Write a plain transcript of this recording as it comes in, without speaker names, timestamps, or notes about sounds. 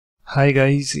Hi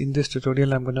guys, in this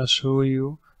tutorial I'm gonna show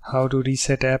you how to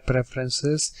reset app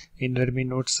preferences in Redmi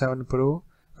Note 7 Pro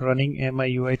running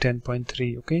MIUI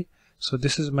 10.3. Okay, so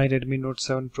this is my Redmi Note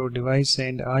 7 Pro device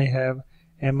and I have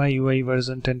MIUI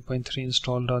version 10.3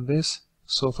 installed on this.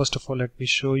 So first of all, let me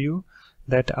show you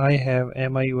that I have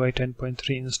MIUI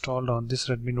 10.3 installed on this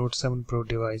Redmi Note 7 Pro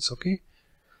device. Okay,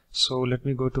 so let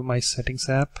me go to my settings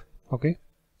app. Okay,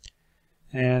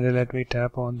 and let me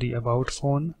tap on the about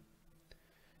phone.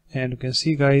 And you can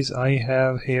see guys, I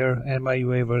have here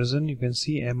MIUI version. You can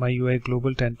see MIUI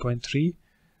global 10.3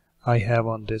 I have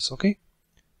on this. Okay,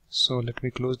 so let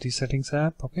me close the settings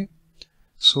app. Okay,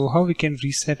 so how we can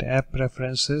reset app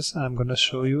preferences I'm gonna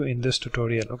show you in this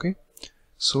tutorial. Okay,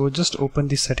 so just open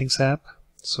the settings app.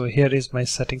 So here is my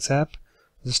settings app.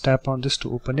 Just tap on this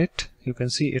to open it. You can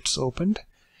see it's opened,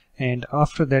 and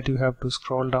after that you have to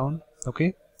scroll down,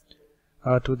 okay,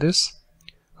 to this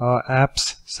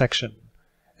apps section.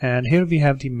 And here we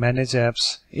have the manage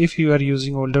apps. If you are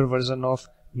using older version of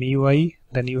MIUI,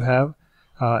 then you have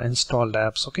installed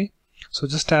apps. Okay, so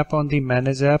just tap on the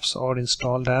manage apps or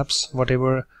installed apps,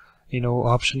 whatever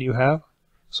option you have.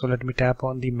 So let me tap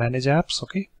on the manage apps.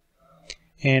 Okay,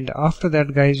 and after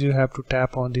that guys, you have to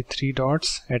tap on the three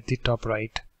dots at the top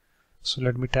right. So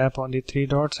let me tap on the three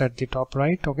dots at the top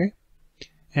right. Okay,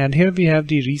 and here we have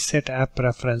the reset app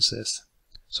preferences.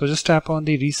 So just tap on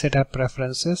the reset app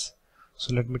preferences.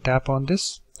 So let me tap on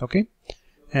this. Okay,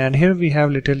 and here we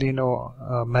have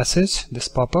little message, this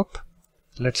pop-up.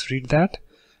 Let's read that.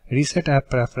 Reset app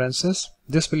preferences.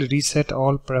 This will reset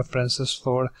all preferences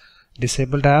for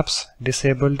disabled apps,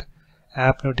 disabled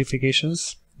app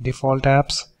notifications, default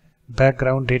apps,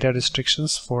 background data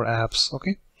restrictions for apps.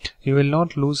 Okay, you will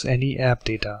not lose any app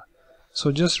data.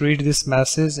 So just read this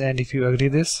message, and if you agree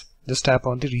this, just tap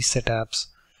on the reset apps.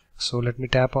 So let me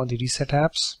tap on the reset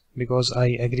apps because I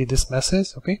agree this message.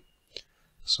 Okay,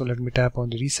 so let me tap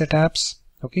on the reset apps.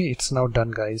 Okay, it's now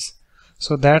done guys.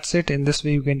 So that's it. In this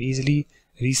way you can easily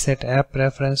reset app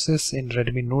preferences in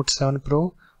Redmi Note 7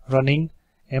 Pro running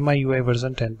MIUI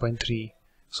version 10.3.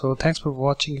 So thanks for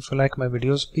watching. If you like my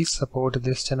videos, please support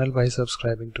this channel by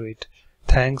subscribing to it.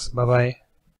 Thanks, bye bye.